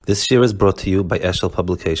This year is brought to you by Eshel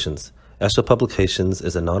Publications. Eshel Publications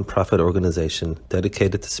is a non-profit organization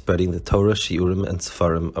dedicated to spreading the Torah, Shiurim, and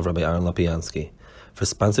Sefarim of Rabbi Aaron Lapiansky. For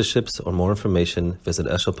sponsorships or more information, visit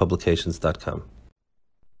eshelpublications.com.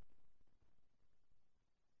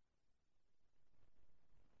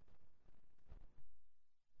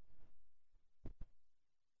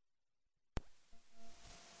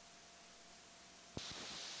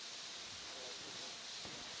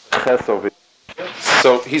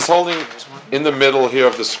 So he's holding in the middle here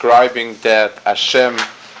of describing that Hashem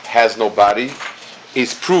has no body.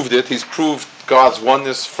 He's proved it. He's proved God's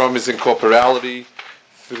oneness from his incorporeality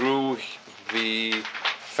through the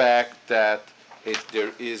fact that there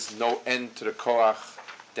is no end to the koach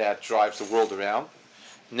that drives the world around.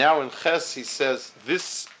 Now in Ches he says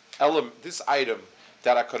this element, this item,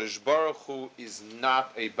 that HaKadosh Baruch Hu is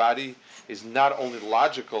not a body, is not only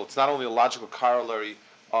logical. It's not only a logical corollary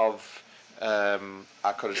of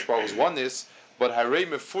HaKadosh Baruch Hu's oneness, but Harei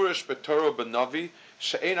Mefurish B'Torah B'Navi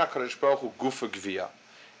She'ein HaKadosh Baruch Hu Gufa Gvia.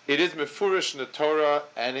 It is Mefurish in the Torah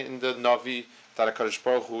and in the Navi that HaKadosh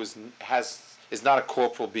Baruch Hu is not a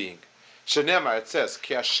corporal being. Shenemar, it says,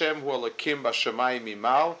 Ki Hashem Hu Elokim B'Shamayim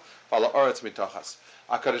Mimal V'Ala Oretz Mitochas.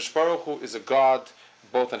 HaKadosh Baruch Hu is a God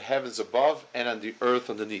both in heavens above and on the earth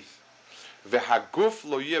underneath. V'Haguf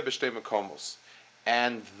Lo Yeh B'Shtei Mekomos.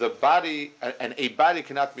 And the body, and a body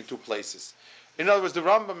cannot be two places. In other words, the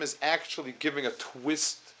Rambam is actually giving a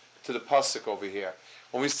twist to the pasuk over here.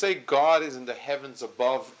 When we say God is in the heavens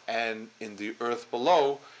above and in the earth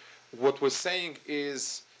below, what we're saying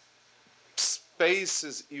is space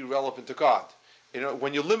is irrelevant to God. You know,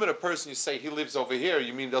 when you limit a person, you say he lives over here,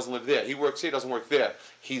 you mean he doesn't live there. He works here, doesn't work there.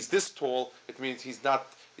 He's this tall, it means he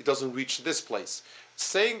doesn't reach this place.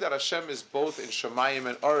 Saying that Hashem is both in Shemayim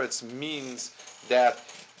and Eretz means that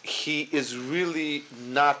he is really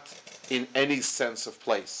not in any sense of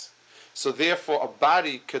place. So therefore a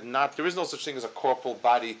body could not, there is no such thing as a corporal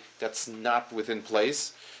body that's not within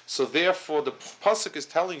place. So therefore the pasuk is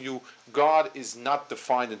telling you God is not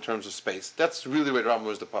defined in terms of space. That's really where Rambam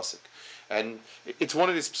is the pasuk. And it's one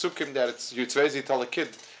of these psukim that it's very easy to tell a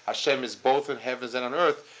kid, Hashem is both in heavens and on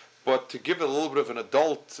earth. But to give it a little bit of an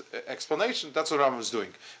adult explanation, that's what Rambam is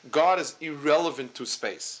doing. God is irrelevant to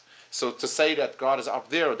space. So to say that God is up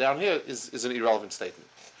there or down here is an irrelevant statement.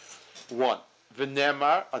 One,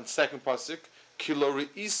 V'nemar, on second pasuk, Kilo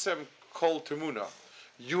re'isem kol temuna.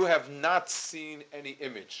 You have not seen any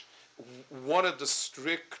image. One of the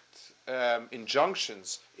strict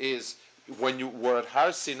injunctions is when you were at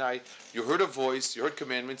Har Sinai, you heard a voice, you heard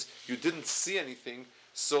commandments, you didn't see anything,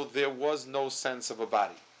 so there was no sense of a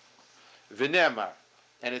body. V'nemar,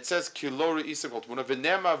 and it says Kilori Isakol Tmuna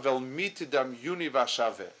V'nemar Velmitidam Yuni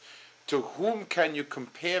Vashave. To whom can you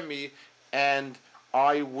compare me, and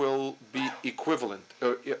I will be equivalent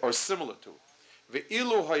or similar to?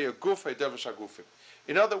 Ve'ilu hayaguf haydevash hagufim.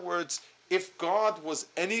 In other words, if God was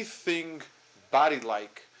anything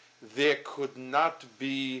body-like, there could not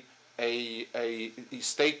be a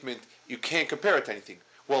statement. You can't compare it to anything.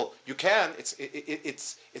 Well, you can.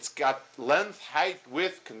 It's got length, height,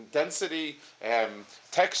 width, density,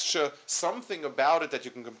 texture, something about it that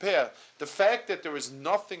you can compare. The fact that there is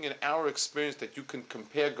nothing in our experience that you can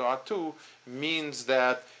compare God to means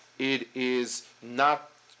that it is not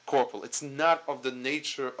corporal. It's not of the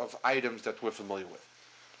nature of items that we're familiar with.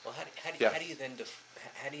 Well, how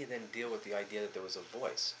do you then deal with the idea that there was a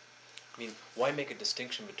voice? I mean, why make a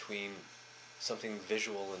distinction between something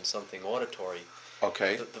visual and something auditory?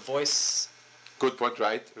 Okay. The voice. Good point.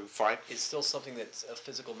 Right. Fine. Is still something that's a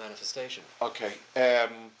physical manifestation. Okay.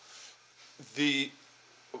 The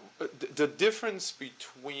difference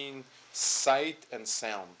between sight and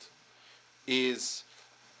sound is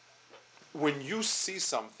when you see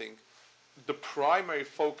something, the primary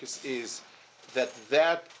focus is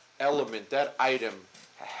that element, that item,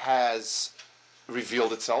 has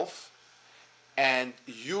revealed itself, and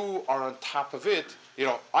you are on top of it. You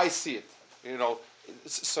know, I see it. You know.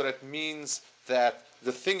 So that means that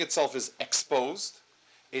the thing itself is exposed.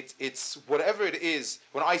 It's whatever it is.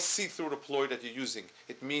 When I see through the ploy that you're using,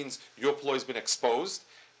 it means your ploy has been exposed,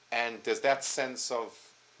 and there's that sense of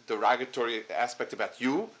derogatory aspect about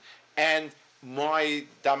you, and my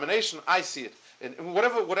domination. I see it, and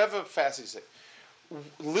whatever facet you say.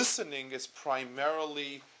 Listening is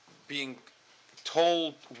primarily being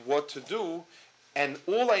told what to do, and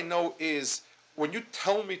all I know is, when you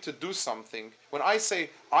tell me to do something, when I say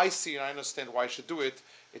I see and I understand why I should do it,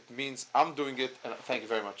 it means I'm doing it, and thank you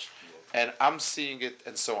very much, and I'm seeing it,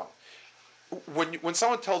 and so on. When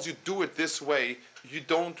someone tells you do it this way, you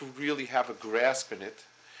don't really have a grasp in it.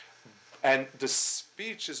 And the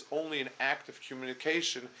speech is only an act of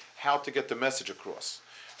communication, how to get the message across.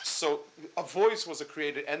 So a voice was a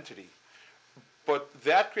created entity, but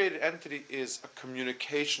that created entity is a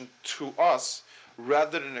communication to us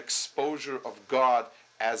rather than an exposure of God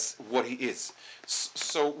as what He is.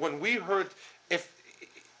 So when we heard, if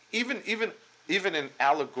even in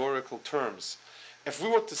allegorical terms, if we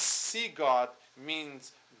were to see God,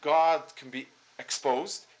 means God can be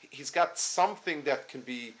exposed. He's got something that can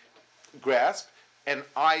be grasped, and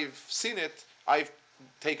I've seen it. I've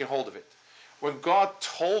taken hold of it. When God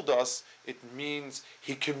told us, it means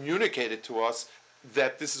He communicated to us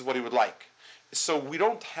that this is what He would like. So we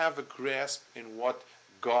don't have a grasp in what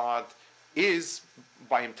God is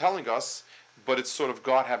by Him telling us, but it's sort of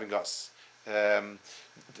God having us. Maybe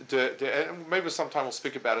sometime we'll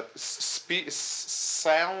speak about it.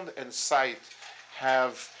 Sound and sight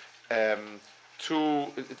have two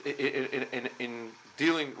in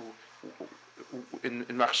dealing in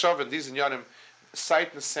Machshav and these inyanim.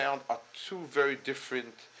 Sight and sound are two very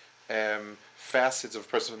different facets of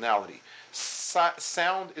personality.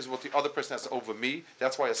 Sound is what the other person has over me.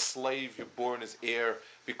 That's why a slave, you're born as heir,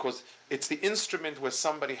 because it's the instrument where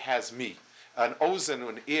somebody has me. An ozen,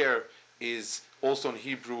 an ear, is also in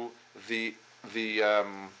Hebrew the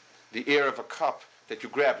air of a cup that you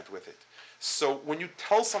grab it with it. So when you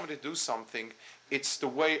tell somebody to do something, it's the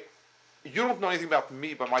way, you don't know anything about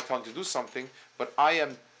me by my telling you to do something, but I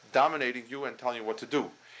am dominating you and telling you what to do.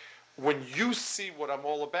 When you see what I'm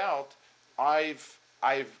all about, it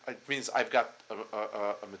means I've got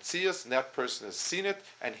a Metzias, and that person has seen it,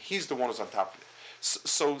 and he's the one who's on top of it.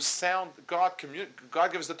 So sound, God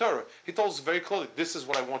gives the Torah. He tells us very clearly, this is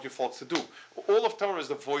what I want you folks to do. All of Torah is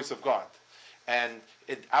the voice of God. And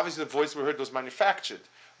obviously the voice we heard was manufactured,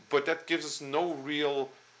 but that gives us no real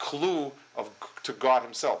clue to God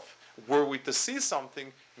Himself. Were we to see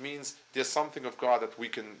something, means there's something of God that we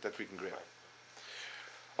can grab.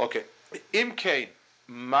 Okay. Imkein,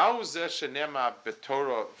 Mauze shenema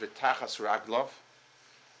betorah v'tachas raglov,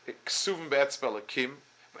 ksuvim be'etzbel akim.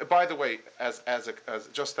 By the way, as an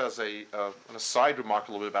aside remark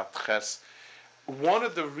a little bit about Ches, one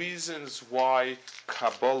of the reasons why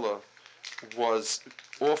Kabbalah was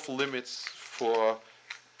off limits for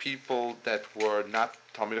people that were not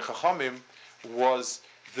Talmidei Chachamim was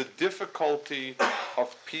the difficulty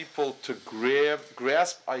of people to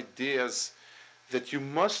grasp ideas that you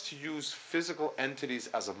must use physical entities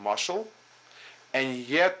as a mashal, and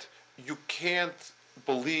yet you can't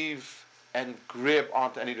believe and grab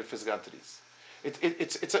onto any of the physical entities.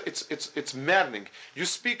 It's maddening. You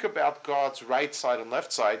speak about God's right side and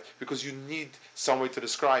left side because you need some way to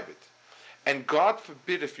describe it. And God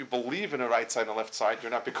forbid if you believe in a right side and a left side, you're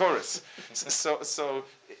not Bikoris. So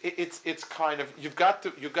it's kind of, you've got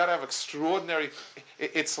to have extraordinary.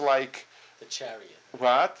 It's like the chariot.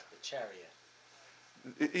 What? The chariot.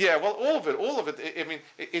 Yeah, well, all of it. I mean,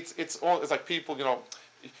 it's like people,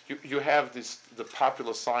 you have the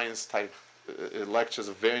popular science type lectures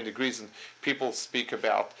of varying degrees, and people speak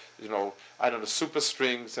about, I don't know, the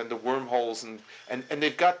superstrings and the wormholes, and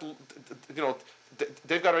they've got,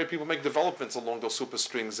 they've got already people make developments along those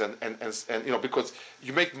superstrings, and because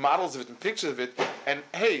you make models of it and pictures of it, and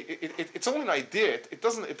hey, it's only an idea. It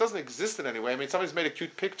doesn't exist in any way. I mean, somebody's made a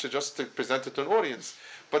cute picture just to present it to an audience,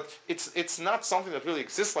 but it's not something that really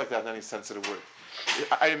exists like that in any sense of the word.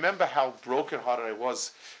 I remember how brokenhearted I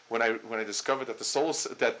was when I discovered that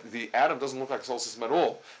the atom doesn't look like a solar system at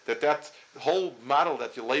all. That whole model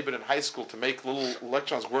that you labored in high school to make little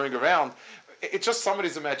electrons whirring around, it's just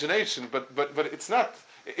somebody's imagination. But it's not.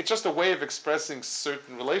 It's just a way of expressing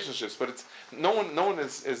certain relationships. But it's no one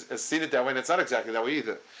has seen it that way, and it's not exactly that way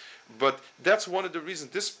either. But that's one of the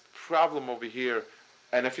reasons. This problem over here.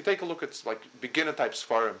 And if you take a look at like beginner type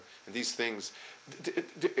Sfarim and these things,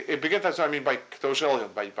 beginner type Sfarim, I mean by Kedosh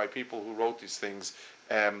Elyon, by people who wrote these things,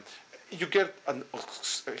 you get a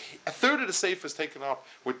third of the Sefer is taken up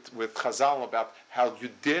with Chazal about how you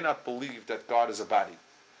dare not believe that God is a body.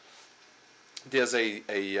 There's a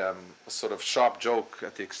sort of sharp joke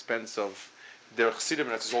at the expense of their Chassidim,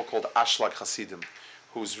 and it's all called Ashlag Chassidim,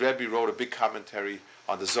 whose Rebbe wrote a big commentary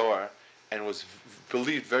on the Zohar, and was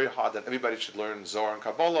believed very hard that everybody should learn Zohar and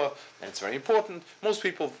Kabbalah, and it's very important. Most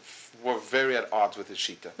people were very at odds with his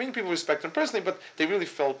Shita. Many people respect him personally, but they really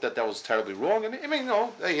felt that was terribly wrong. And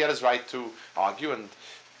he had his right to argue, and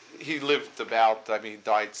he lived he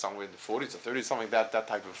died somewhere in the 40s or 30s, something like that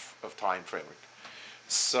type of time framework.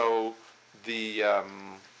 So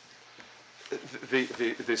and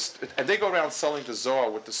they go around selling the Zohar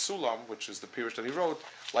with the Sulam, which is the Pirush that he wrote,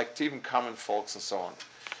 like to even common folks and so on.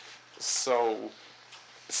 So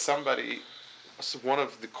somebody so one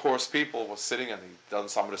of the course people was sitting and he done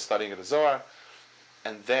somebody studying at the Zohar,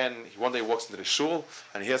 and then one day he walks into the shul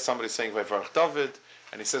and he hears somebody saying Vayvarach David,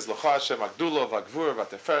 and he says Locha Hashem Agdula Vagvur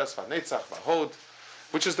Vateferes Vanetzach Vahod,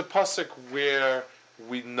 which is the pasuk where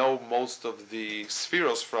we know most of the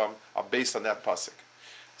spheros from are based on that pasuk.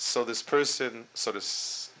 So this person,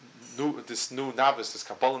 this new novice, this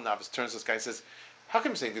Kabbalah novice, turns to this guy and says, "How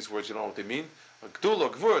come you're saying these words? You don't know what they mean?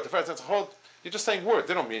 Gdula, Gvur, Teferes, Netzach, you're just saying words.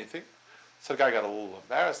 They don't mean anything." So the guy got a little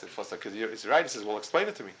embarrassed at first, like, is he right? He says, "Well, explain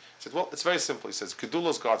it to me." He said, "Well, it's very simple." He says, "Kedula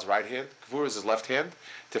is God's right hand, Gvur is his left hand,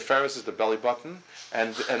 Teferes is the belly button,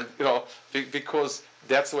 and because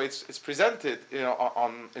that's the way it's presented,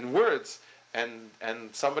 in words, and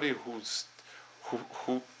somebody who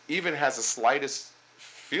even has the slightest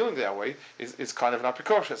feeling that way is kind of not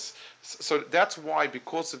precocious." So that's why,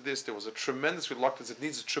 because of this, there was a tremendous reluctance. It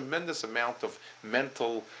needs a tremendous amount of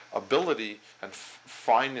mental ability and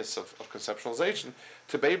fineness of conceptualization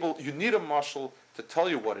to be able. You need a mashal to tell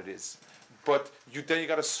you what it is, but you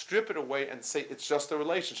got to strip it away and say it's just a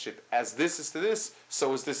relationship. As this is to this,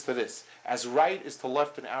 so is this to this. As right is to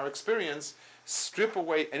left in our experience, strip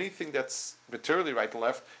away anything that's materially right and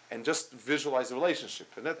left, and just visualize the relationship.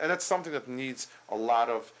 And that's something that needs a lot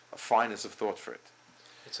of fineness of thought for it.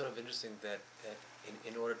 It's sort of interesting that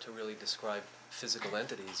in order to really describe physical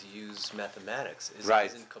entities, you use mathematics.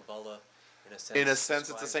 Isn't Kabbalah, in a sense,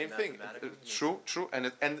 it's the same thing. True,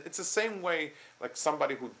 and it's the same way. Like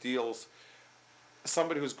somebody who's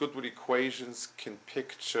good with equations can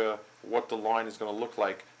picture what the line is going to look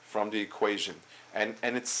like from the equation, and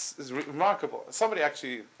it's remarkable. Somebody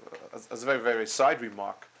actually, as a very, very side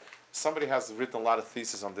remark, somebody has written a lot of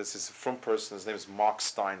theses on this. He's a frum person. His name is Mark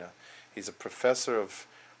Steiner. He's a professor of,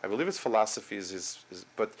 I believe it's philosophy,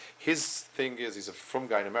 but his thing is, he's a frum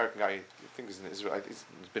guy, an American guy. I think he's in Israel.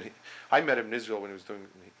 I met him in Israel when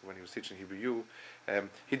he was teaching Hebrew U.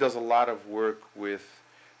 He does a lot of work with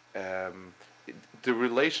the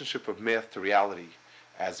relationship of math to reality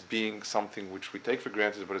as being something which we take for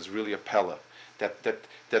granted, but is really a pella. That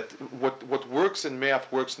what works in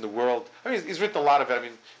math works in the world. I mean, he's written a lot of it. I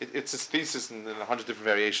mean, it's his thesis in 100 different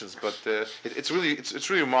variations, but it's really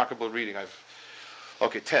remarkable reading.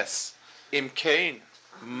 Tess. Im Kain,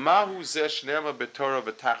 mahu zeh shnema b'Torah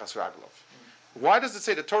b'tachas raglov. Why does it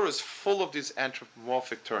say the Torah is full of these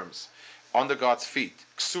anthropomorphic terms? Under God's feet.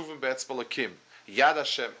 Ksuvim be'etz balakim. Yad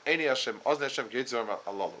Hashem, Eni Hashem, Ozne Hashem, Yitzhar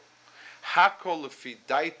alalu. Hakol lefi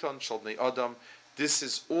daiton shel bnei adam. This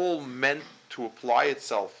is all meant to apply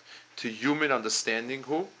itself to human understanding.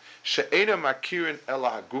 Who she'ena makirin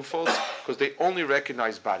ela hagufos, because they only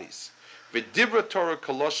recognize bodies. V'dibra Torah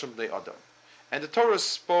koloshim bnei adam, and the Torah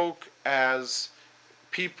spoke as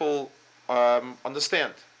people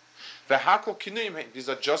understand. V'hakol kinuim. These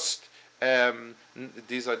are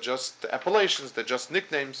just appellations. They're just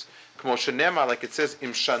nicknames. Kmo shenema, like it says,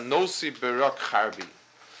 im shanosi berak harbi.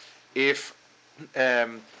 If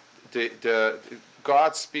the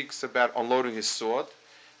God speaks about unloading his sword,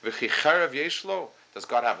 v'chicharav yeshlo, does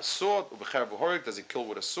God have a sword? V'charav v'horig, does he kill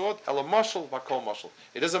with a sword? Ela mashal v'kol mashal.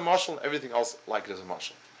 It is a mashal, everything else like it is a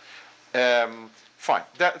mashal. Fine.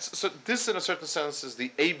 So this, in a certain sense, is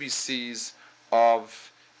the ABCs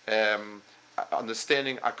of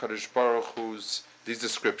understanding HaKadosh Baruch Hu's these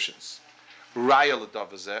descriptions. Raya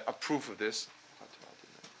l'dav hazeh, a proof of this.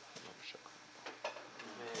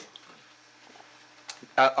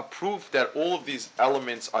 A proof that all of these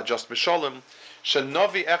elements are just mishalim.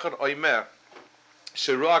 Shenovi echad oimer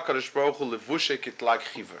sheroa HaKadosh Baruch Hu levushe kitlag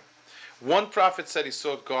chiver. One prophet said he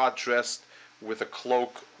saw God dressed with a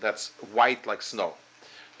cloak that's white like snow.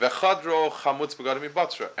 V'chadro chamutz b'gadim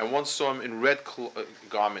batra, and one saw him in red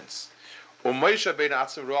garments. Moshe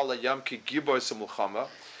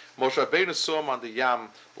Rabbeinu saw him on the Yam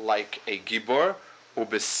like a gibor,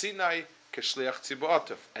 ubesinai keshliach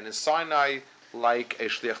tzibur, and in Sinai like a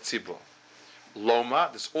shliach tzibur. Loma,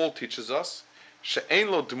 this all teaches us, she'ein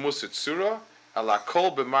lo dmus tzura, ala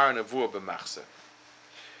kol b'mar nevuah b'machzeh.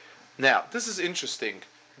 Now, this is interesting.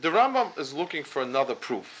 The Rambam is looking for another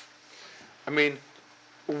proof. I mean,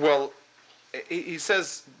 well, he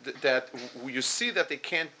says that you see that they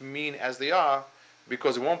can't mean as they are,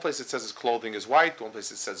 because in one place it says his clothing is white, one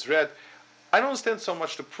place it says red. I don't understand so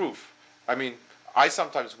much the proof. I mean, I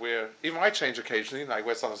sometimes wear, even I change occasionally, and I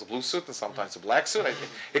wear sometimes a blue suit and sometimes a black suit.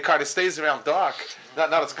 It kind of stays around dark,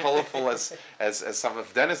 not as colorful as some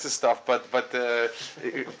of Dennis's stuff, but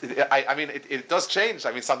I mean, it does change.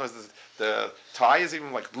 I mean, sometimes the tie is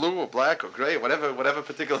even like blue or black or gray, whatever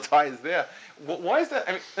particular tie is there. Why is that?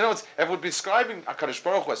 I mean, if it would be describing HaKadosh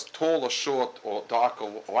Baruch Hu as tall or short or dark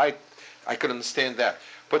or white, I could understand that.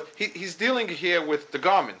 But he's dealing here with the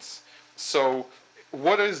garments. So,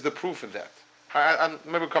 what is the proof in that?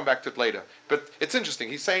 Maybe we'll come back to it later. But it's interesting.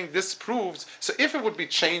 He's saying this proves. So, if it would be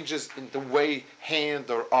changes in the way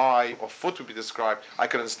hand or eye or foot would be described, I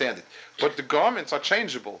can understand it. But the garments are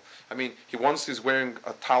changeable. I mean, he's wearing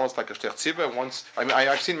a talis like a shtech tzibah.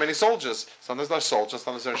 I've seen many soldiers. Sometimes they're soldiers.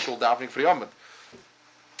 Sometimes they're in shul davening for Yom.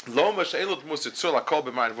 So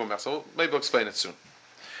maybe we'll explain it soon.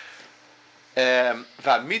 And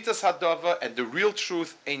the real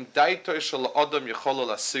truth, a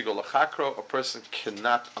person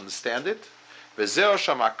cannot understand it. And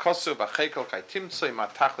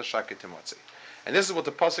this is what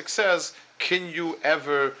the pasuk says. Can you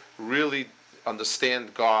ever really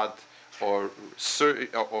understand God or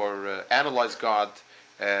analyze God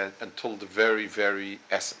until the very, very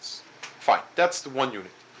essence? Fine, that's the one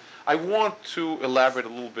unit. I want to elaborate a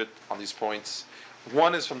little bit on these points.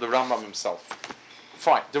 One is from the Rambam himself.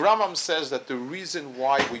 Fine. The Rambam says that the reason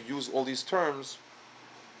why we use all these terms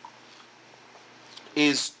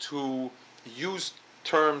is to use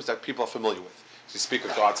terms that people are familiar with. So you speak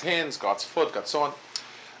of God's hands, God's foot, God so on.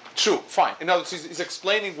 True, fine. In other words, he's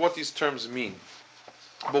explaining what these terms mean.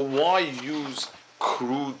 But why use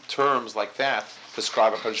crude terms like that to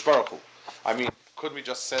describe HaKadosh Baruch Hu? I mean, could we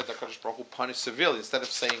just say that HaKadosh Baruch Hu punished civilians instead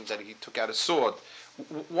of saying that he took out a sword?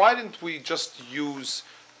 Why didn't we just use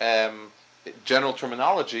general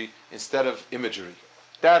terminology instead of imagery?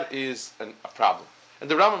 That is a problem. And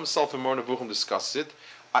the Rambam himself in Moreh Nevuchim discusses it.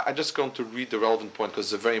 I'm just going to read the relevant point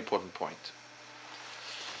because it's a very important point.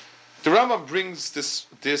 The Rambam brings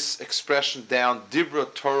this expression down,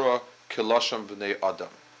 Dibra Torah Kelosham B'nei Adam.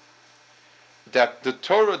 That the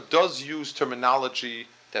Torah does use terminology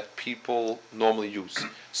that people normally use.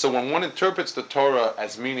 So when one interprets the Torah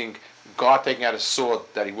as meaning God taking out a sword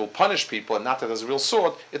that he will punish people and not that as a real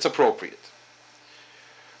sword, it's appropriate.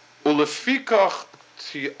 Ulefikach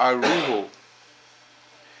ti'aruhu.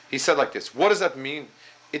 He said like this. What does that mean?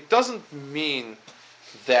 It doesn't mean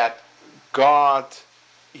that God,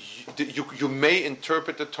 you may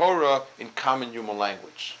interpret the Torah in common human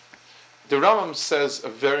language. The Rambam says a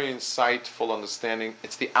very insightful understanding.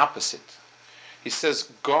 It's the opposite. He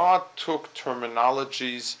says God took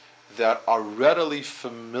terminologies that are readily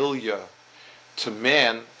familiar to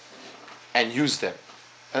man and used them.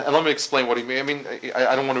 And let me explain what he means. I mean,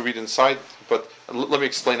 I don't want to read inside, but let me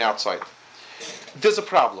explain outside. There's a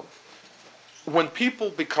problem. When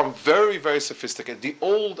people become very, very sophisticated, the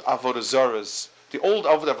old Avodah Zarahs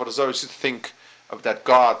used to think of that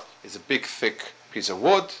God is a big, thick piece of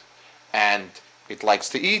wood, and it likes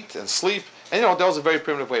to eat and sleep. And that was a very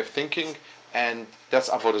primitive way of thinking, and that's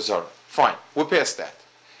Avodah Zarah. Fine, we're past that.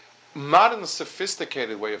 Modern,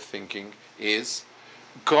 sophisticated way of thinking is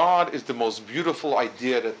God is the most beautiful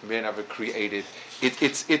idea that man ever created.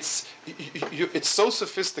 It's so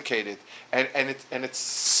sophisticated and it's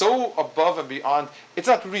so above and beyond. It's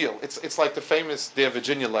not real. It's like the famous Dear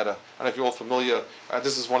Virginia letter. I don't know if you're all familiar.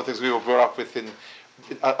 This is one of the things we were brought up with.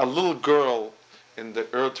 A little girl in the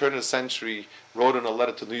early turn of the century wrote in a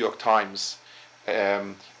letter to the New York Times,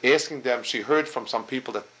 asking them. She heard from some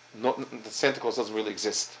people that Santa Claus doesn't really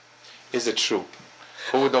exist. Is it true?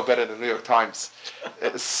 Who would know better than the New York Times?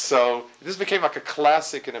 So this became like a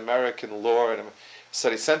classic in American lore. And so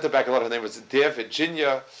they sent her back a letter. Her name was Dear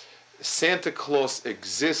Virginia. Santa Claus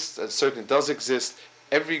exists, and certainly does exist.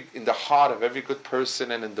 In the heart of every good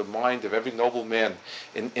person and in the mind of every noble man,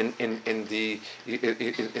 in the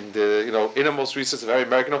innermost recesses of every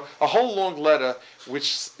American. A whole long letter,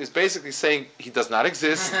 which is basically saying he does not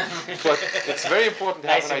exist, but it's very important to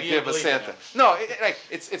have an idea of a Santa. No,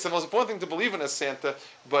 it's the most important thing to believe in a Santa.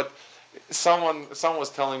 But someone was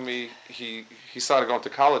telling me he started going to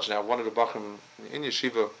college now. One of the bachim in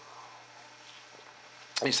yeshiva.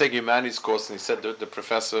 He's taking a humanities course, and he said the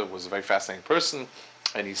professor was a very fascinating person.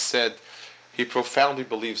 And he said he profoundly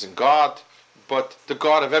believes in God, but the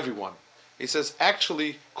God of everyone. He says,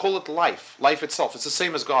 actually, call it life itself. It's the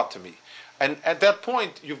same as God to me. And at that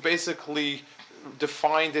point, you've basically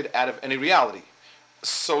defined it out of any reality.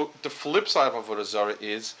 So the flip side of Avodah Zarah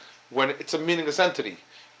is when it's a meaningless entity.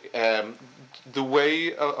 The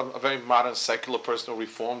way a very modern secular person or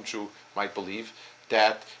Reformed Jew might believe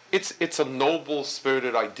that it's a noble,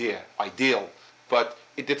 spirited ideal, but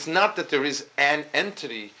it's not that there is an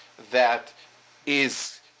entity that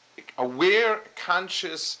is aware,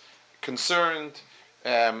 conscious, concerned,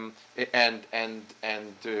 and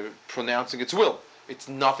pronouncing its will. It's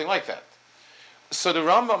nothing like that. So the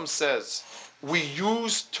Rambam says we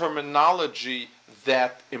use terminology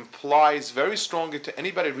that implies very strongly to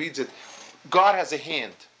anybody who reads it, God has a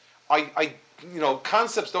hand.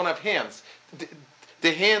 Concepts don't have hands.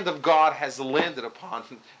 the hand of God has landed upon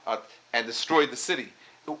and destroyed the city.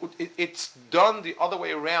 It's done the other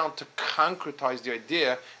way around to concretize the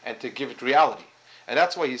idea and to give it reality. And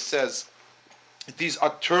that's why he says these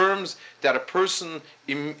are terms that a person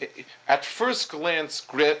at first glance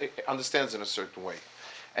understands in a certain way.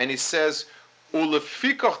 And he says, the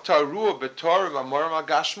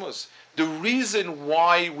reason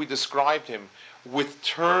why we described him with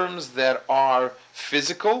terms that are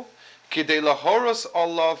physical, in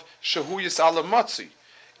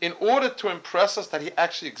order to impress us that he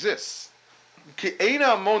actually exists.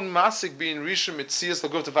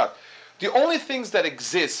 The only things that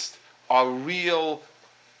exist are real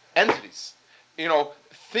entities.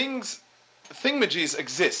 Thingamajis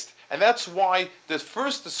exist. And that's why the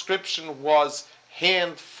first description was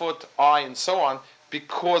hand, foot, eye, and so on,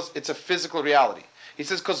 because it's a physical reality. He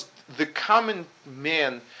says, because the common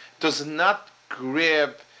man does not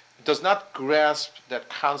grasp that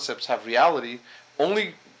concepts have reality,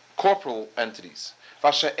 only corporal entities.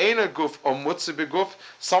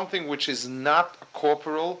 Something which is not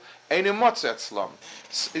corporal,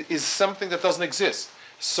 is something that doesn't exist.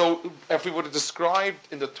 So if we were to describe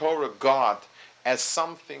in the Torah God as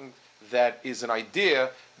something that is an idea,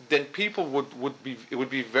 then people it would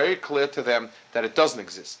be very clear to them that it doesn't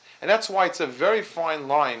exist. And that's why it's a very fine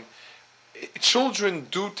line. Children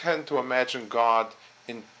do tend to imagine God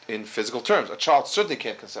in physical terms. A child certainly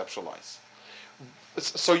can't conceptualize.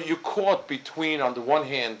 So you're caught between, on the one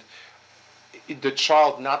hand, the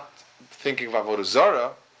child not thinking of Avodah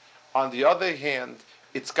Zarah. On the other hand,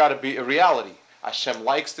 it's got to be a reality. Hashem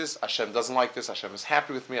likes this, Hashem doesn't like this, Hashem is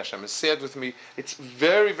happy with me, Hashem is sad with me. It's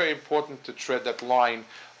very, very important to tread that line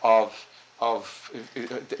of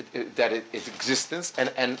its existence,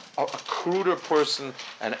 and a cruder person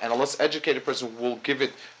and a less educated person will give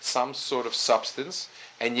it some sort of substance,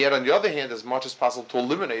 and yet on the other hand, as much as possible to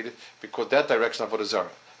eliminate it, because that direction of Avodah Zarah.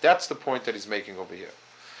 That's the point that he's making over here.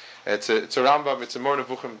 It's a Rambam, it's a Moreh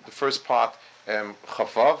Nevuchim, the first part,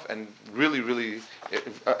 Chavav, and really,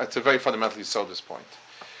 it's a very fundamentally so this point.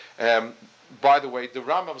 By the way, the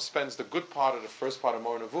Rambam spends the good part of the first part of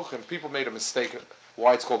Moreh Nevuchim. People made a mistake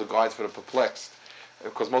why it's called a guide for the perplexed,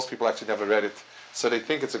 because most people actually never read it. So they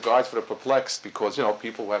think it's a guide for the perplexed because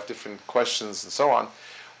people who have different questions and so on.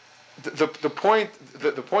 The point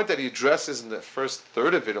that he addresses in the first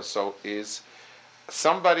third of it or so is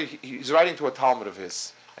he's writing to a Talmud of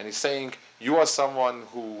his, and he's saying, you are someone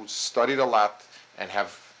who studied a lot and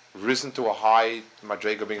have risen to a high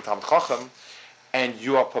madrega being Talmud Chacham, and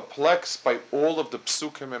you are perplexed by all of the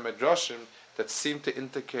psukim and medrashim that seem to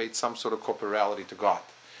indicate some sort of corporality to God.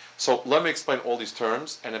 So let me explain all these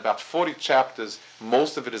terms, and about 40 chapters,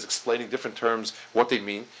 most of it is explaining different terms, what they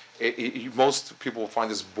mean. Most people will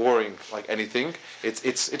find this boring like anything.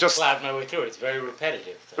 It's just plowed my way through. It's very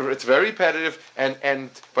repetitive. It's very repetitive,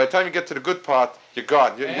 and by the time you get to the good part, you're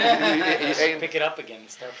gone. You pick it up again and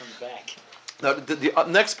start from the back. Now, the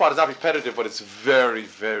next part is not repetitive, but it's very,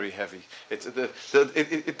 very heavy.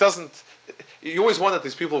 It doesn't. You always wonder,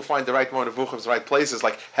 these people who find the right Moreh Nevuchim, the right places,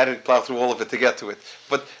 like how did he plow through all of it to get to it?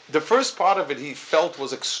 But the first part of it he felt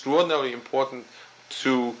was extraordinarily important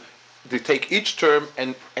to take each term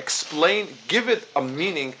and explain, give it a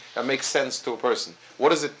meaning that makes sense to a person. What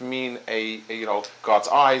does it mean? God's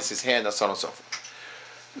eyes, His hand, and so on and so forth.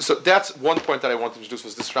 So that's one point that I wanted to introduce,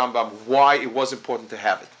 was this Rambam, why it was important to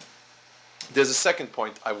have it. There's a second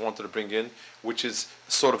point I wanted to bring in, which is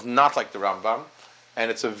sort of not like the Rambam, and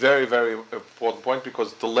it's a very, very important point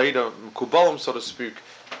because the later Mekubalim, so to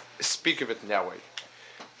speak of it in that way.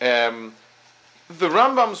 The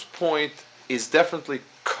Rambam's point is definitely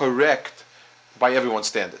correct by everyone's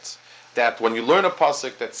standards. That when you learn a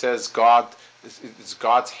pasuk that says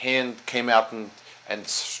God's hand came out and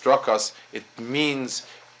struck us, it means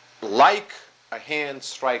like a hand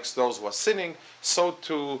strikes those who are sinning, so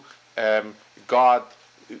too God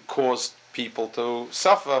caused people to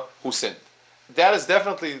suffer who sinned. That is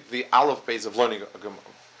definitely the aleph base of learning a Gemara.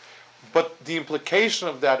 But the implication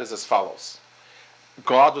of that is as follows.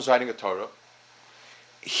 God was writing a Torah.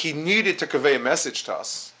 He needed to convey a message to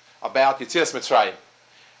us about Yetzias Mitzrayim.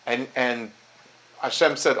 And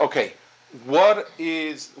Hashem said, okay, what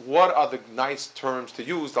are the nice terms to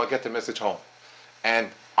use? I'll get the message home. And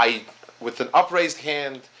with an upraised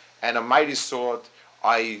hand and a mighty sword,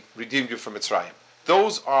 I redeemed you from Mitzrayim.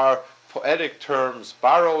 Those are poetic terms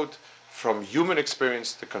borrowed from human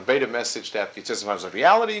experience to convey the message that Yetzias Mitzrayim is a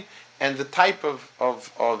reality and the type of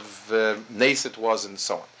nace it was and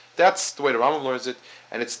so on. That's the way the Rambam learns it,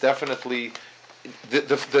 and it's definitely the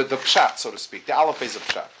pshat, so to speak, the aleph base of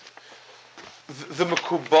pshat. The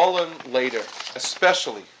Mekubalim later,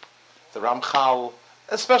 especially the Ramchal,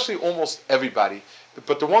 especially almost everybody.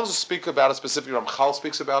 But the ones who speak about it, specifically Ramchal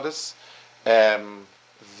speaks about this.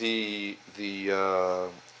 The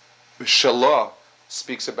Shalah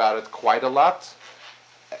speaks about it quite a lot,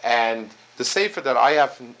 and the sefer that I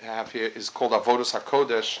have here is called Avodas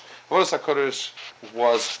HaKodesh. Avodas HaKodesh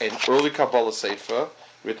was an early Kabbalah sefer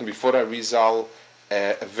written before Arizal,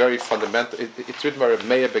 a very fundamental. It's written by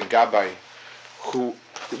Meir ben Gabbai, who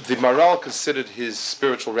the Maral considered his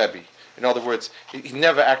spiritual Rebbe. In other words, he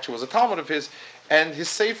never actually was a Talmud of his, and his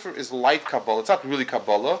sefer is light Kabbalah. It's not really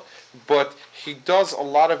Kabbalah, but he does a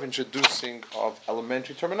lot of introducing of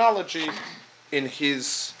elementary terminology in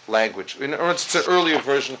his language. In other words, it's an earlier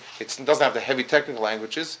version. It doesn't have the heavy technical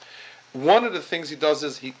languages. One of the things he does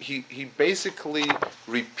is he basically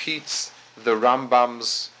repeats the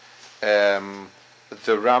Rambam's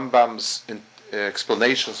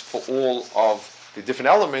explanations for all of the different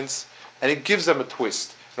elements, and he gives them a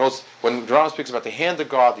twist. In other words, when the Rambam speaks about the hand of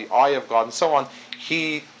God, the eye of God, and so on,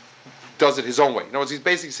 he does it his own way. In other words, he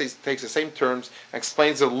basically takes the same terms and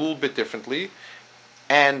explains it a little bit differently,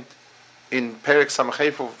 and in Perek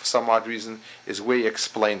Samachei, for some odd reason, is where he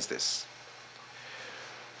explains this.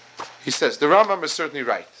 He says, the Rambam is certainly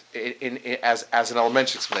right as an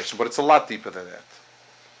elementary explanation, but it's a lot deeper than that.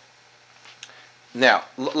 Now,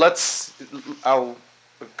 I'll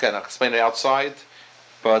explain it outside,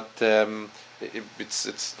 but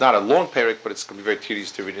it's not a long perek, but it's going to be very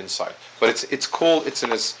tedious to read inside. But it's in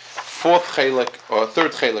his fourth chelik, or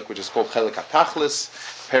third chelik, which is called Chelik HaTachlis,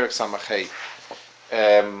 Perek Samachei.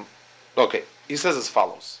 Okay, he says as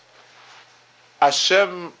follows.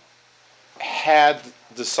 Hashem had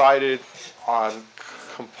decided on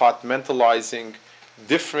compartmentalizing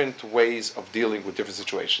different ways of dealing with different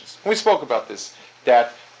situations. We spoke about this,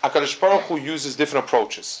 that HaKadosh Baruch Hu uses different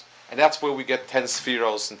approaches. And that's where we get 10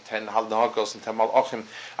 spheros and 10 halnagos and 10 malachim.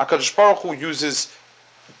 HaKadosh Baruch Hu uses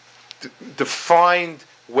defined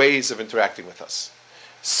ways of interacting with us.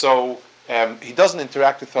 So he doesn't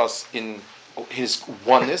interact with us in his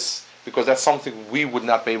oneness, because that's something we would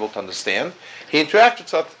not be able to understand. He interacts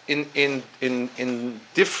with us in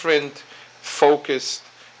different focused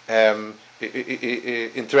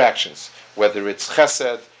interactions, whether it's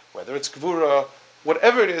chesed, whether it's gvura,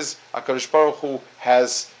 whatever it is, HaKadosh Baruch Hu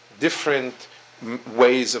has different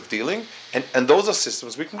ways of dealing, and those are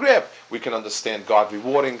systems we can grab. We can understand God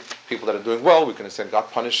rewarding people that are doing well, we can understand God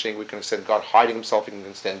punishing, we can understand God hiding himself, we can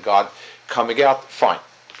understand God coming out, fine.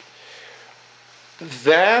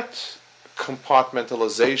 That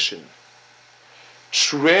compartmentalization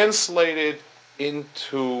translated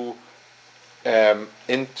into a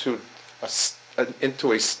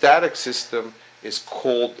static system is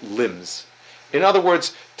called limbs. In other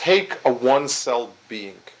words, take a one-celled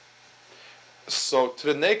being. So to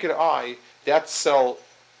the naked eye, that cell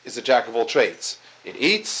is a jack of all trades. It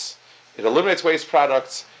eats, it eliminates waste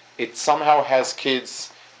products, it somehow has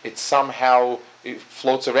kids, it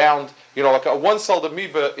floats around. Like a one-celled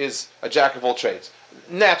amoeba is a jack of all trades.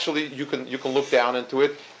 Naturally, you can look down into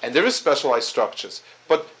it, and there is specialized structures.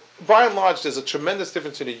 But by and large, there's a tremendous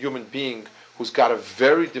difference in a human being who's got a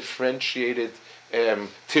very differentiated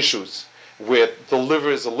tissues, where the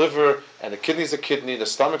liver is a liver, and the kidney is a kidney, the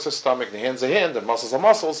stomach's a stomach, the hand's a hand, the muscles are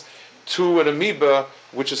muscles, to an amoeba,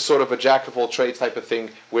 which is sort of a jack of all trades type of thing,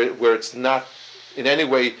 where it's not in any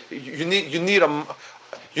way.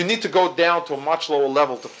 You need to go down to a much lower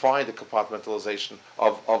level to find the compartmentalization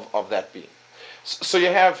of that being. So you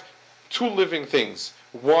have two living things.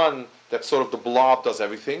 One that sort of the blob does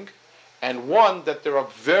everything, and one that there are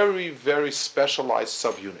very, very specialized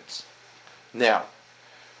subunits. Now,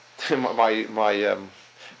 my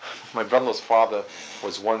brother's father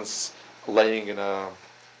was once laying in a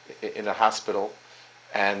hospital,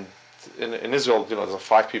 and in Israel, there's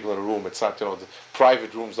 5 people in a room. It's not, the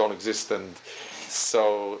private rooms don't exist, and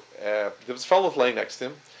so there was a fellow laying next to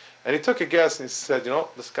him, and he took a guess and he said,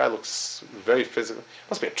 this guy looks very physical.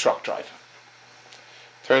 Must be a truck driver.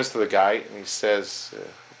 Turns to the guy and he says,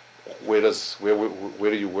 where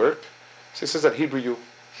do you work? So he says, at Hebrew U.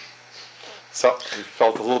 So he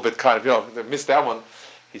felt a little bit kind of, missed that one.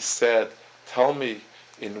 He said, tell me,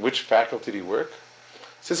 in which faculty did he work?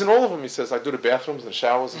 He says, in all of them. He says, I do the bathrooms and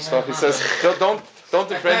showers and stuff. He says, don't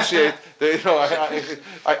differentiate.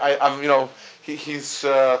 He's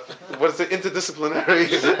what is it, interdisciplinary.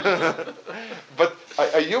 But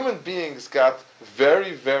a human being's got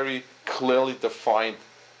very, very clearly defined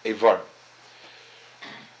Eivar.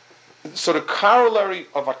 So the corollary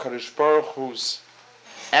of HaKadosh Baruch Hu's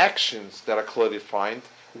actions that are clearly defined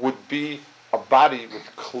would be a body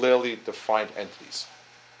with clearly defined entities.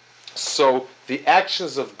 So the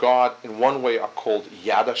actions of God in one way are called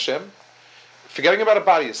Yad Hashem. forgetting about a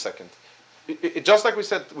body a second. Just like we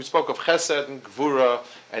said, we spoke of chesed and gvura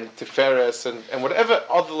and tiferes and whatever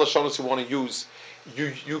other lashonos you want to use.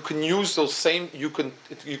 You can use those same. You can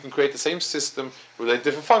create the same system with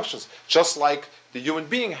different functions. Just like the human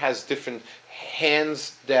being has different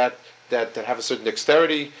hands that have a certain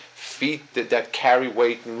dexterity, feet that carry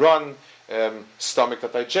weight and run, stomach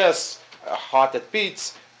that digests, a heart that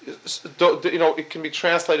beats. It can be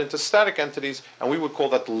translated into static entities, and we would call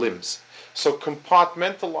that limbs. So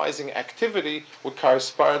compartmentalizing activity would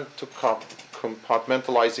correspond to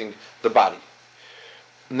compartmentalizing the body.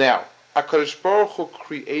 Now, HaKadosh Baruch Hu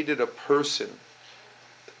created a person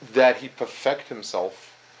that he perfect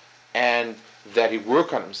himself and that he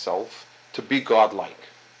work on himself to be godlike.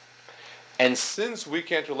 And since we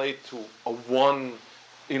can't relate to a one,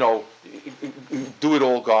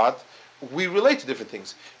 do-it-all God, we relate to different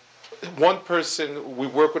things. One person, we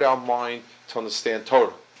work with our mind to understand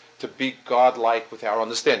Torah, to be godlike with our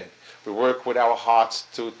understanding. We work with our hearts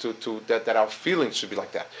to that our feelings should be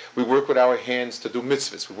like that. We work with our hands to do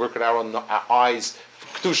mitzvahs. We work with our eyes for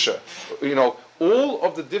kedusha. All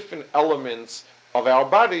of the different elements of our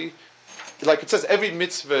body, like it says, every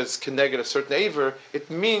mitzvah is connected a certain aver. It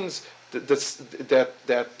means that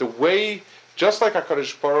the way, just like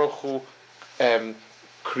HaKadosh Baruch Hu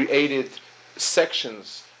created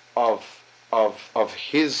sections of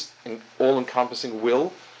his all-encompassing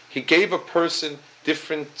will, he gave a person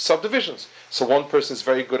different subdivisions. So one person is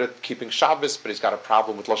very good at keeping Shabbos, but he's got a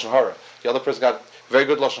problem with Lashon Hara. The other person got very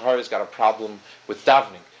good Lashon Hara, he's got a problem with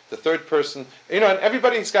davening. The third person, and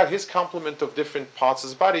everybody's got his complement of different parts of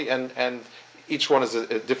his body, and each one is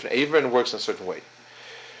a different aver and works in a certain way.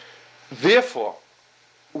 Therefore,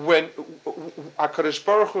 when HaKadosh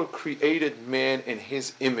Baruch Hu created man in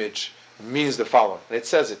his image, means the following, and it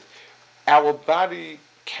says it, our body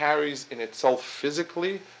carries in itself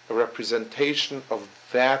physically a representation of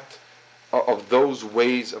those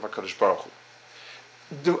ways of HaKadosh Baruch Hu.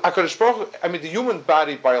 The HaKadosh Baruch Hu, the human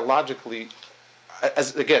body biologically,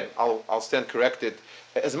 I'll stand corrected,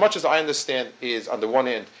 as much as I understand is, on the one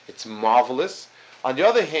hand, it's marvelous. On the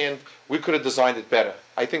other hand, we could have designed it better.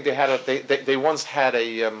 I think they once had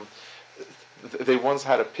a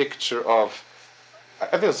picture of, I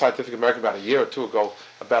think it was Scientific American about a year or two ago,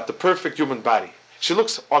 about the perfect human body. She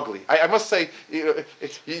looks ugly. I must say, you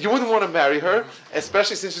wouldn't want to marry her,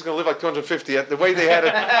 especially since she's going to live like 250. The way they had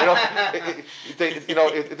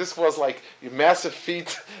it, this was like massive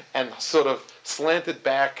feet and sort of slanted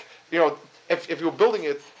back. If you were building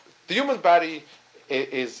it, the human body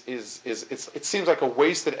it seems like a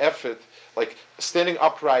wasted effort. Like standing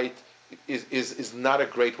upright is not a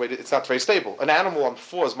great way. It's not very stable. An animal on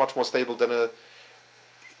four is much more stable than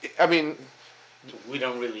we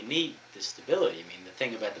don't really need the stability. The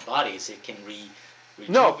thing about the body is it can rejuvenate.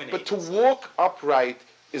 No, but to walk upright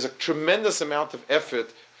is a tremendous amount of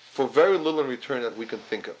effort for very little in return that we can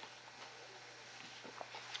think of.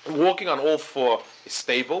 Walking on all four is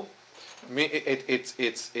stable.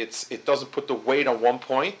 It doesn't put the weight on one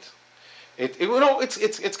point.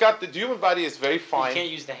 It's got the human body is very fine. You can't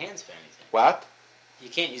use the hands for anything. What? You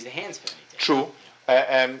can't use the hands for anything. True.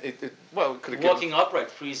 Walking upright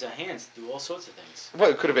frees our hands to do all sorts of things. Well,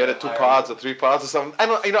 it could have added 2 pods or 3 pods or something.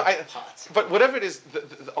 But whatever it is,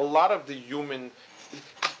 a lot of the human,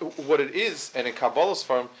 what it is, and in Kabbalah's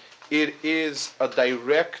form, it is a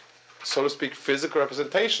direct, so to speak, physical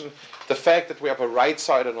representation. The fact that we have a right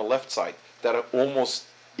side and a left side that are almost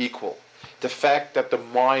equal. The fact that the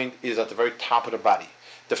mind is at the very top of the body.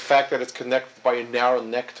 The fact that it's connected by a narrow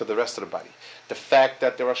neck to the rest of the body. The fact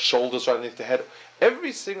that there are shoulders right underneath the head.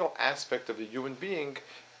 Every single aspect of the human being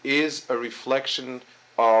is a reflection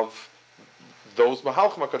of those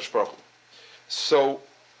Mahalchim HaKadosh Baruch Hu. So,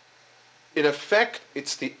 in effect,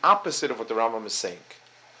 it's the opposite of what the Rambam is saying.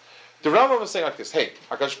 The Rambam is saying like this, hey,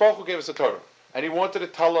 HaKadosh Baruch Hu gave us a Torah, and he wanted to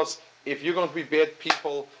tell us, if you're going to be bad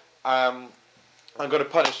people, I'm going to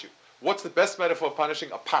punish you. What's the best metaphor for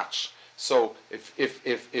punishing? A patch. So,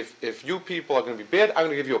 if you people are going to be bad, I'm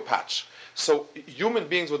going to give you a patch. So, human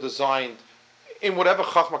beings were designed in whatever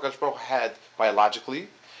Chachma HaKadosh Baruch Hu had biologically,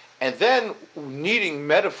 and then needing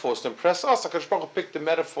metaphors to impress us, HaKadosh Baruch Hu picked the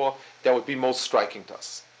metaphor that would be most striking to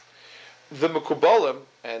us. The Mekubalim,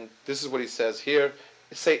 and this is what he says here,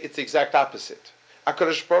 say it's the exact opposite.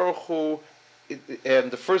 HaKadosh Baruch Hu, and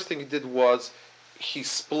the first thing he did was he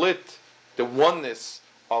split the oneness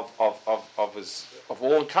of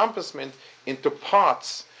all encompassment into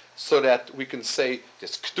parts, so that we can say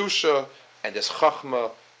there's Kedusha, and there's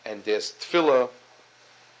Chachma, and there's Tefillah,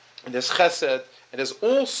 and there's Chesed, and there's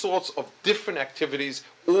all sorts of different activities.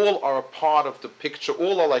 All are a part of the picture.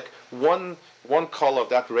 All are like one color of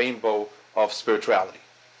that rainbow of spirituality.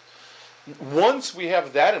 Once we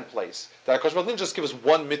have that in place, that HaKadosh Baruch Hu didn't just give us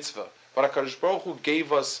one mitzvah, but HaKadosh Baruch Hu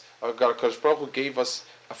gave us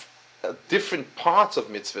different parts of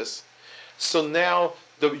mitzvahs. So now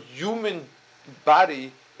the human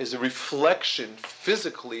body is a reflection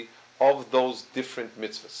physically of those different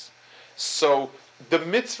mitzvahs. So the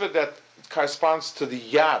mitzvah that corresponds to the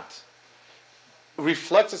yad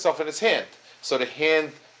reflects itself in his hand. So the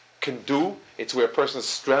hand can do, it's where a person's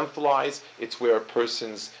strength lies, it's where a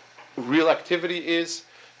person's real activity is,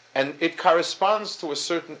 and it corresponds to a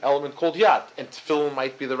certain element called yad. And tefillin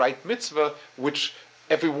might be the right mitzvah, which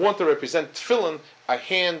if we want to represent tefillin, a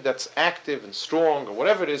hand that's active and strong or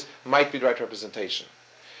whatever it is, might be the right representation.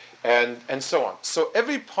 And so on. So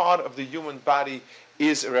every part of the human body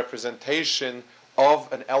is a representation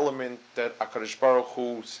of an element that HaKadosh Baruch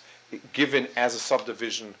Hu's given as a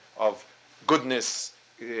subdivision of goodness,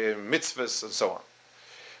 mitzvahs, and so on.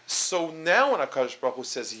 So now when HaKadosh Baruch Hu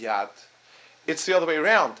says yad, it's the other way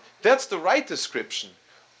around. That's the right description.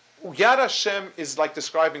 Yad Hashem is like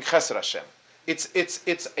describing Chesed Hashem. You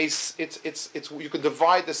can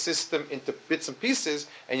divide the system into bits and pieces,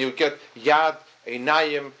 and you get yad,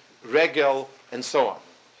 einayim, regel, and so on.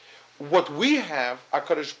 What we have,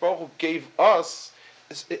 HaKadosh Baruch Hu gave us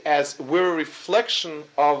as we're a reflection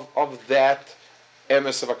of that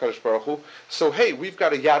emes of HaKadosh Baruch Hu. So hey, we've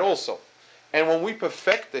got a yad also. And when we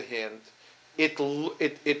perfect the hand, it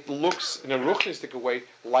looks in a ruchnistic way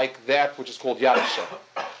like that which is called Yad Hashem.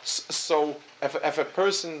 So if a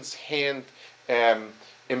person's hand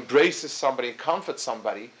embraces somebody and comforts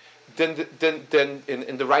somebody, then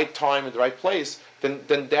in the right time, in the right place, then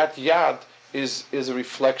that Yad is a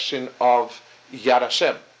reflection of Yad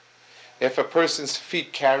Hashem. If a person's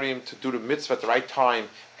feet carry him to do the mitzvah at the right time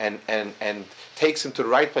and takes him to the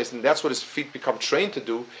right place, and that's what his feet become trained to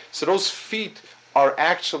do, so those feet are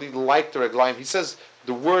actually like the reglaim. He says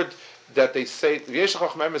the word that they say,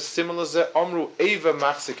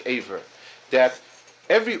 that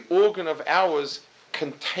every organ of ours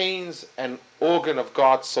contains an organ of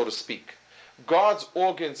God, so to speak. God's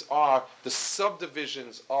organs are the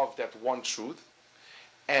subdivisions of that one truth,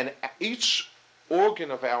 and each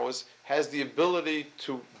organ of ours has the ability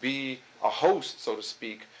to be a host, so to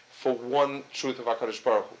speak, for one truth of HaKadosh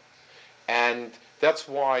Baruch Hu. And that's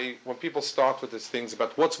why when people start with these things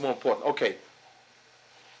about what's more important, okay,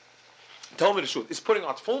 tell me the truth. Is putting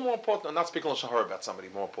on full more important or not speaking Lashon Hara about somebody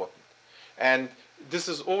more important? And this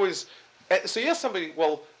is always, so yes, somebody,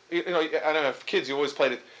 well, I don't know, if kids, you always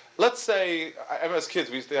played it. Let's say, I remember as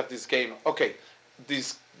kids, we used to have this game, okay,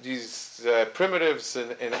 these primitives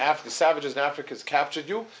in Africa, savages in Africa has captured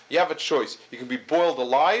you. You have a choice. You can be boiled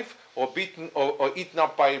alive or beaten or eaten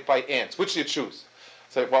up by ants. Which do you choose?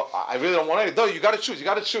 Say, well, I really don't want to. No, you got to choose. You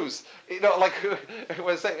got to choose. Like when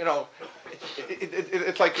I say,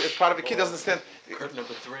 it's like part of the kid doesn't understand. Curtain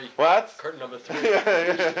number 3. What? Curtain number 3.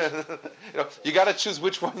 You got to choose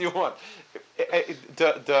which one you want.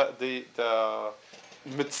 The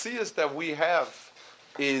metzias that we have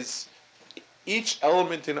is each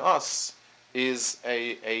element in us is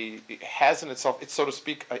has in itself, it's so to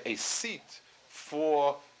speak, a seat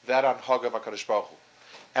for that anhag of HaKadosh Baruch Hu.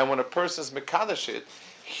 And when a person is mekadosh it,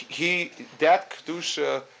 that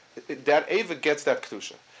kedusha, that eva gets that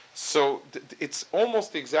kedusha. So it's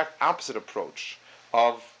almost the exact opposite approach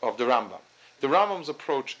of the Rambam. The Rambam's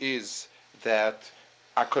approach is that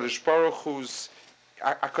HaKadosh Baruch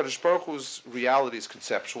Hu's reality is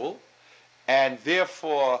conceptual, and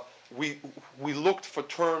therefore we looked for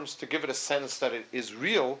terms to give it a sense that it is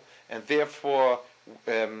real, and therefore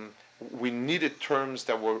we needed terms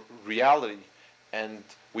that were reality, and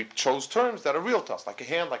we chose terms that are real to us, like a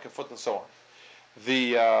hand, like a foot, and so on.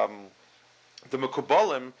 The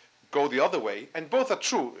Mekubalim go the other way, and both are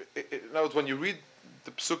true. In other words, when you read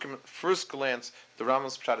the Psukim at first glance, the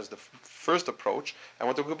Rambam's Pshat is the first approach, and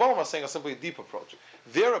what the Mekubalim are saying is simply a deep approach.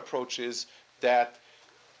 Their approach is that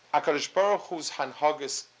HaKadosh Baruch Hu's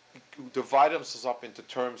hanhagas divide themselves up into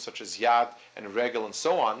terms such as yad and regel and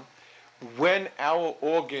so on. When our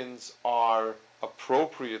organs are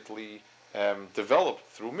appropriately developed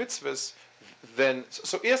through mitzvahs, then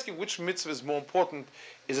so asking which mitzvah is more important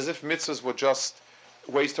is as if mitzvahs were just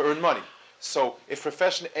ways to earn money. So if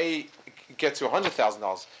profession A gets you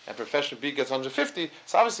 $100,000 and profession B gets 150,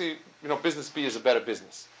 so obviously business B is a better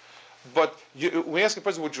business. But we ask a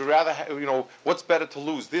person, would you rather what's better to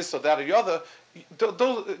lose, this or that or the other?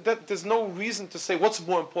 There's no reason to say what's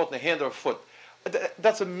more important, a hand or a foot.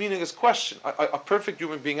 That's a meaningless question. A perfect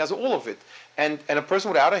human being has all of it, and a person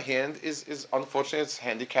without a hand is unfortunately as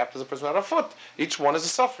handicapped as a person without a foot. Each one is a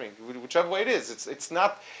suffering, whichever way it is. It's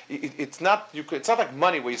not like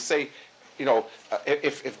money where you say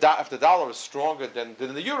if the dollar is stronger than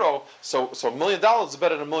the euro, so $1 million is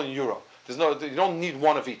better than €1,000,000. You don't need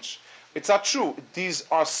one of each. It's not true. These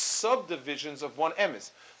are subdivisions of one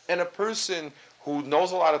emes. And a person who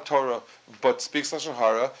knows a lot of Torah but speaks Lashon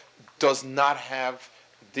Hara does not have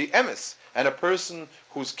the emes. And a person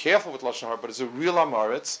who's careful with Lashon Hara but is a real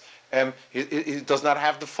Amaretz, he does not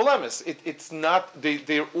have the full emes. It's not.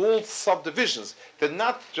 They're all subdivisions. They're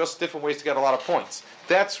not just different ways to get a lot of points.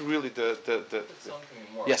 That's really the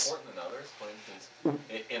something more yes. important than others. For instance,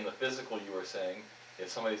 in the physical, you were saying, if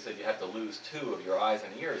somebody said you have to lose 2 of your eyes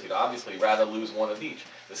and ears, you'd obviously rather lose 1 of each.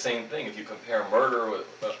 The same thing if you compare murder with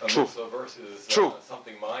a mitzvah versus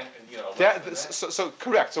something minor. So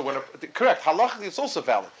correct. So correct. Halachically, it's also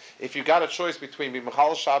valid. If you got a choice between being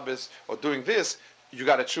Mechal Shabbos or doing this, you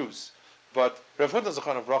got to choose. But Rav Hutner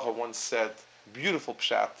Zechron Avracha once said, beautiful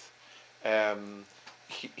pshat. I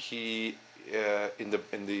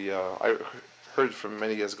heard it from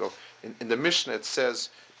many years ago. In the Mishnah, it says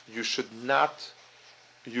you should not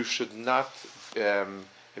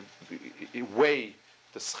weigh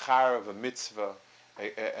the schar of a mitzvah.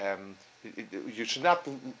 You should not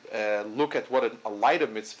look at what a lighter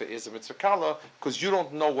mitzvah is, a mitzvah kala, because you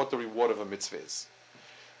don't know what the reward of a mitzvah is.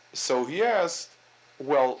 So he asked,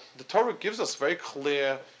 well, the Torah gives us very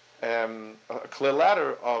clear, a clear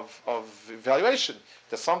ladder of evaluation.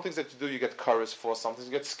 There's some things that you do, you get chorus for, some things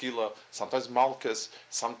you get skila, sometimes malchus,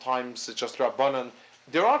 sometimes it's just rabbanan.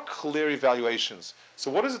 There are clear evaluations. So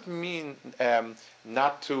what does it mean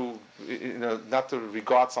not to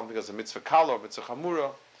regard something as a mitzvah kala or mitzvah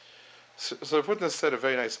chamura? So the Footnote said a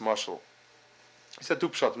very nice mashal. He said 2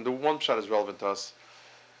 pshatim. The one pshat is relevant to us.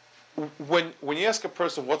 When you ask a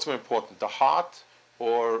person what's more important, the heart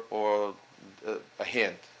or a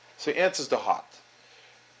hand, so he answers the heart.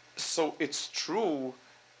 So it's true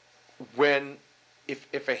when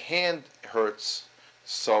if a hand hurts,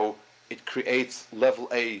 so it creates level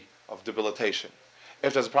A of debilitation.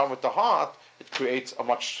 If there's a problem with the heart, it creates a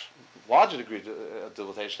much larger degree of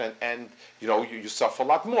debilitation, and you suffer a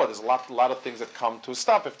lot more. There's a lot of things that come to a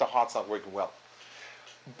stop if the heart's not working well.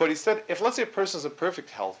 But he said, if let's say a person is in perfect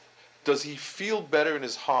health, does he feel better in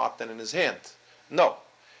his heart than in his hand? No.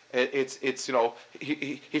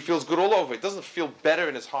 He feels good all over. He doesn't feel better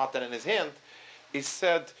in his heart than in his hand. He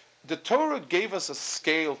said the Torah gave us a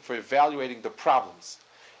scale for evaluating the problems.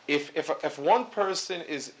 If one person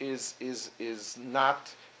is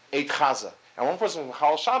not Eit Chaza, and one person with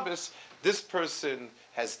Chal Shabbos, this person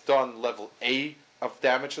has done level A of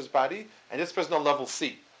damage to his body, and this person on level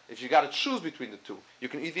C. If you got to choose between the two, you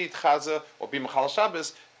can either eat Chaza or be Mechal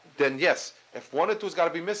Shabbos. Then yes, if one or two has got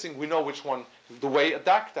to be missing, we know which one. The way a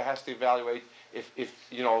doctor has to evaluate, if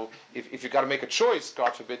you got to make a choice,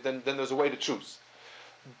 God forbid, then there's a way to choose.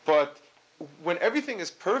 But when everything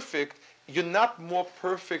is perfect, you're not more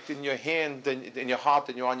perfect in your hand than in your heart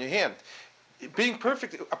than you're on your hand. Being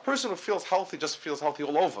perfect, a person who feels healthy just feels healthy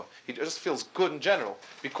all over. He just feels good in general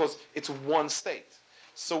because it's one state.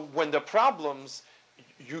 So when there are problems,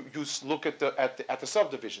 you look at the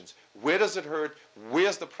subdivisions. Where does it hurt?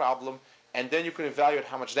 Where's the problem? And then you can evaluate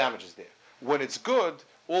how much damage is there. When it's good,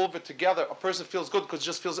 all of it together, a person feels good because it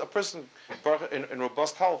just feels, a person in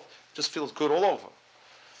robust health just feels good all over.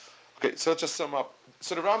 Okay, so let's just sum up.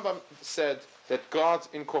 So the Rambam said that God's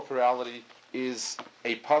incorporeality is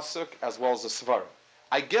a pasuk as well as a svara.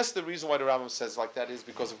 I guess the reason why the Rambam says like that is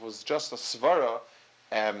because if it was just a svara,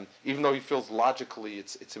 even though he feels logically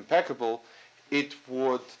it's impeccable, it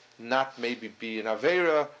would not maybe be an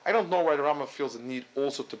Aveira. I don't know why the Rambam feels the need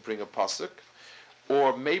also to bring a pasuk.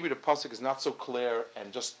 Or maybe the pasuk is not so clear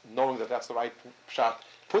and just knowing that that's the right pshat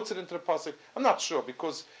puts it into the pasuk. I'm not sure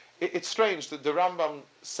because it's strange that the Rambam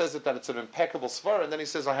says that it's an impeccable svara and then he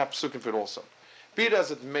says I have psukim for it also. Be it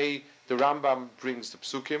as it may, the Rambam brings the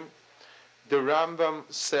psukim. The Rambam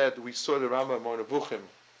said, we saw the Rambam on Nevuchim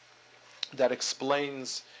that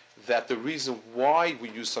explains that the reason why we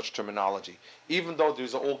use such terminology, even though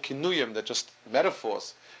there's all kinuyim, they're just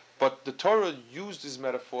metaphors, but the Torah used these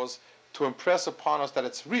metaphors to impress upon us that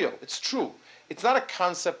it's real, it's true. It's not a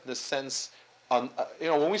concept in the sense,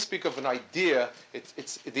 when we speak of an idea,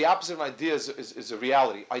 it's the opposite of an idea is a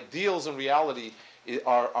reality. Ideals and reality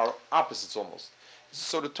are opposites almost.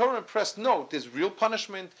 So the Torah impressed, no, there's real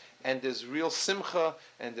punishment, and there's real simcha,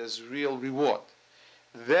 and there's real reward.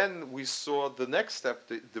 Then we saw the next step,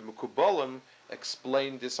 the Mekubalim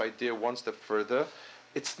explained this idea one step further.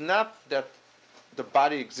 It's not that the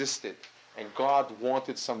body existed, and God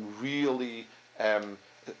wanted some really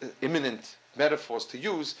imminent metaphors to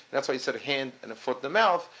use, and that's why he said a hand and a foot and a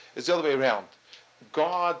mouth. It's the other way around.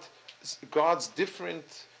 God's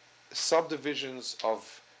different subdivisions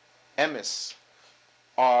of emes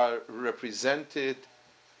are represented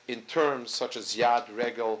in terms such as yad,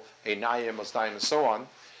 regel, einayim, ozdayim, and so on,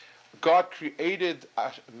 God created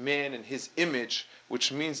a man in his image,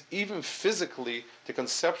 which means even physically, the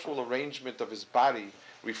conceptual arrangement of his body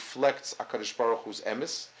reflects HaKadosh Baruch Hu's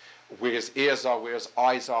emes, where his ears are, where his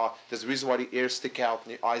eyes are. There's a reason why the ears stick out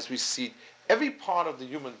and the eyes recede. Every part of the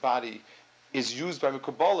human body is used by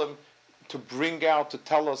Mekubalim to bring out, to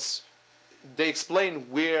tell us, they explain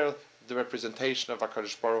where the representation of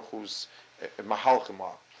HaKadosh Baruch Hu's mahalchim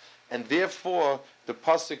are. And therefore, the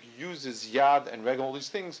pasuk uses yad and regel, all these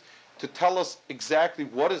things, to tell us exactly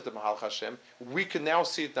what is the Mahalch Hashem. We can now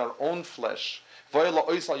see it in our own flesh.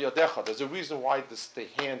 There's a reason why the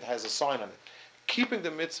hand has a sign on it. Keeping the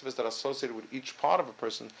mitzvahs that are associated with each part of a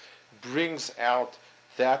person brings out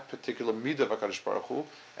that particular midah of HaKadosh Baruch Hu,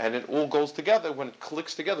 and it all goes together. When it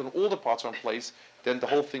clicks together and all the parts are in place, then the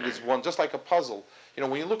whole thing is one, just like a puzzle.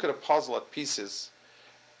 When you look at a puzzle at pieces,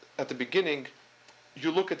 at the beginning, you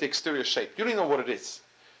look at the exterior shape. You don't even know what it is.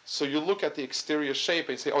 So you look at the exterior shape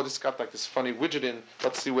and you say, oh, this got like this funny widget in.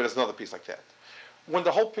 Let's see where there's another piece like that. When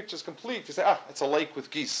the whole picture is complete, you say, it's a lake with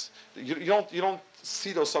geese. You don't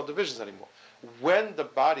see those subdivisions anymore. When the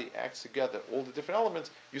body acts together, all the different elements,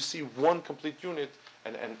 you see one complete unit,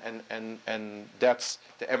 and that's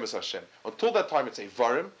the emes Hashem. Until that time, it's a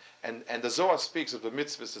varim, and the Zohar speaks of the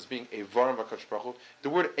mitzvahs as being a varim v'akadosh baruch Hu. The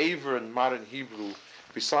word aver in modern Hebrew,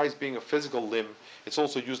 besides being a physical limb, it's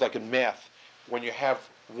also used like in math. When you have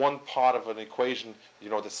one part of an equation,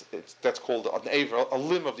 that's called an aver, a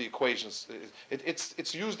limb of the equations.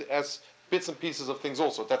 It's used as bits and pieces of things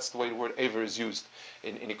also. That's the way the word aver is used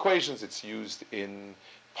in equations. It's used in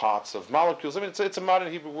parts of molecules. I mean, it's a modern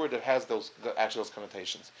Hebrew word that has those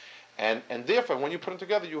connotations. And therefore, when you put them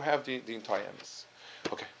together, you have the entire emes.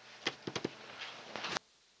 Okay.